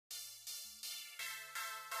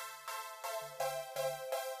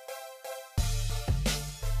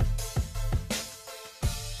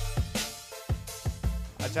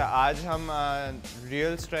अच्छा, आज हम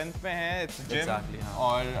रियल स्ट्रेंथ पे हैं, इट्स जिम। Exactly, हाँ।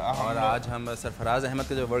 और आज हम सरफराज अहमद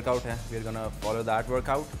का जो वर्कआउट है, we're gonna follow that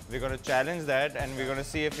workout. we're gonna challenge that and we're gonna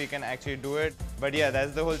see if we can actually do it. But yeah,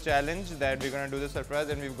 that's the whole challenge, that we're gonna do the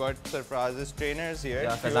Sarfaraz, and we've got Sarfaraz's trainers here.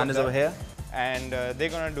 Yeah, Faizan is over here. And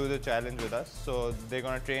they're gonna do the challenge with us. So they're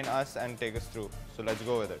gonna train us and take us through. So let's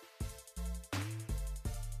go with it.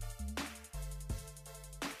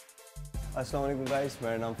 अस्सलाम वालेकुम guys,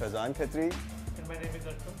 मेरा नाम फैज़ान खत्री।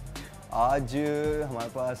 आज हमारे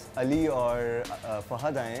पास अली और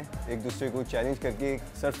फ़हद आए हैं एक दूसरे को चैलेंज करके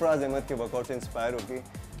सरफराज अहमद के वर्कआउट से इंस्पायर होके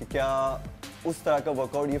कि क्या उस तरह का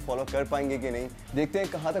वर्कआउट ये फॉलो कर पाएंगे कि नहीं। देखते हैं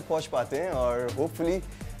कहाँ तक पहुँच पाते हैं और होपफुली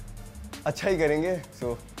अच्छा ही करेंगे।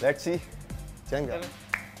 सो लेट्स सी, चलेंगे।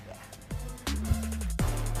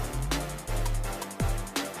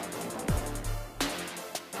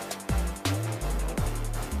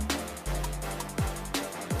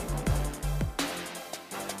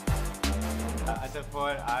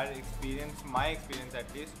 For our experience, my experience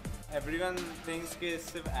at least, everyone thinks कि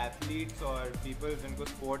सिर्फ athletes और people जिनको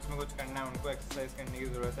sports में कुछ करना है उनको exercise करने की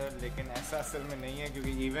ज़रूरत है, लेकिन ऐसा असल में नहीं है,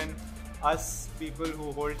 क्योंकि even us people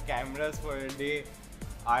who hold cameras for a day,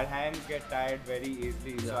 our hands get tired very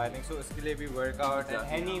easily. So I think so इसके लिए भी workout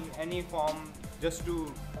and any form just to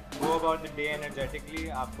go about the day energetically,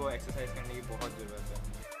 आपको exercise करने की बहुत ज़रूरत है।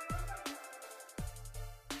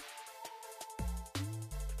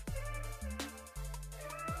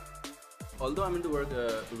 Although I'm into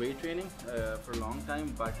weight training for a long time,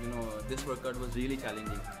 but you know this workout was really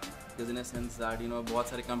challenging. Because in a sense that बहुत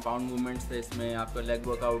सारे compound movements थे इसमें, आपका leg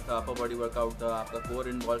workout था, upper body workout था, आपका core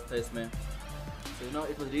involved था इसमें. So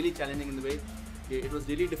it was really challenging in the way. It was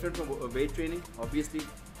really different from weight training, obviously,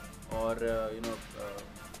 or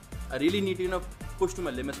I really need to push to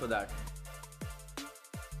my limits for that.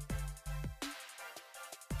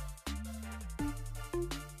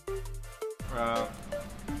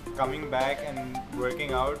 Coming back and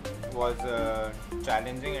working out was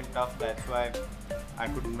challenging and tough. That's why I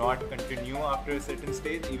could not continue after a certain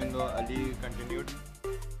stage, even though Ali continued.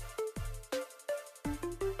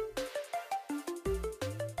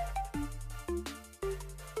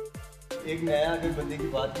 एक नया अगर बंदे की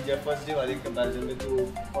बात की जाए first day वाले comparison में, तो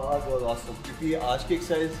बहुत awesome, क्योंकि आज की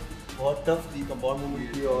एक्सरसाइज बहुत टफ थी, कंपाउंड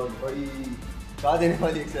मूवमेंट थी और बड़ी खा देने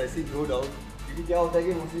वाली एक्सरसाइज थी, नो डाउट। क्योंकि क्या होता है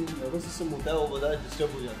कि मोस्टली नर्वस सिस्टम होता है वो बड़ा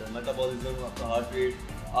डिस्टर्ब हो जाता है, मेटाबॉलिज्म, आपका हार्ट रेट,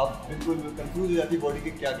 आप बिल्कुल कंफ्यूज हो जाती है बॉडी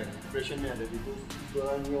के क्या करें, डिप्रेशन में आ जाती है। तो इस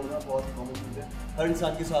दौरान ये होना बहुत कॉमन चीज़ है, हर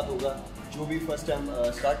इंसान के साथ होगा। जो भी फर्स्ट टाइम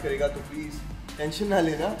स्टार्ट करेगा तो प्लीज़ टेंशन ना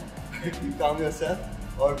लेना, काम है साथ,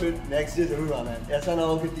 और फिर नेक्स्ट डे ज़रूर आना है। ऐसा ना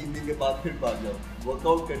हो कि 3 दिन के बाद फिर भाग जाओ।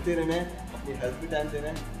 वर्कआउट करते रहना है, अपनी हेल्थ पे टाइम देना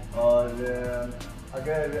है, और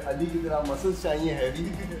अगर अली की तरह मसल्स चाहिए हैवी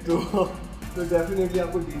तो डेफिनेटली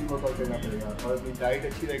आपको डेली वर्कआउट करना पड़ेगा, और अपनी डाइट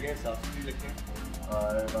अच्छी रखें, साफ सुथरी रखें,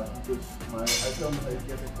 और बाकी कुछ हमारे आइटम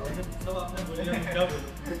कह सकते हैं सब आपने बोले।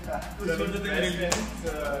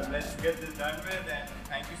 Let's get this done with, and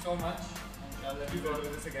thank you so much. I'll let you go do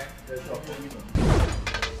this again.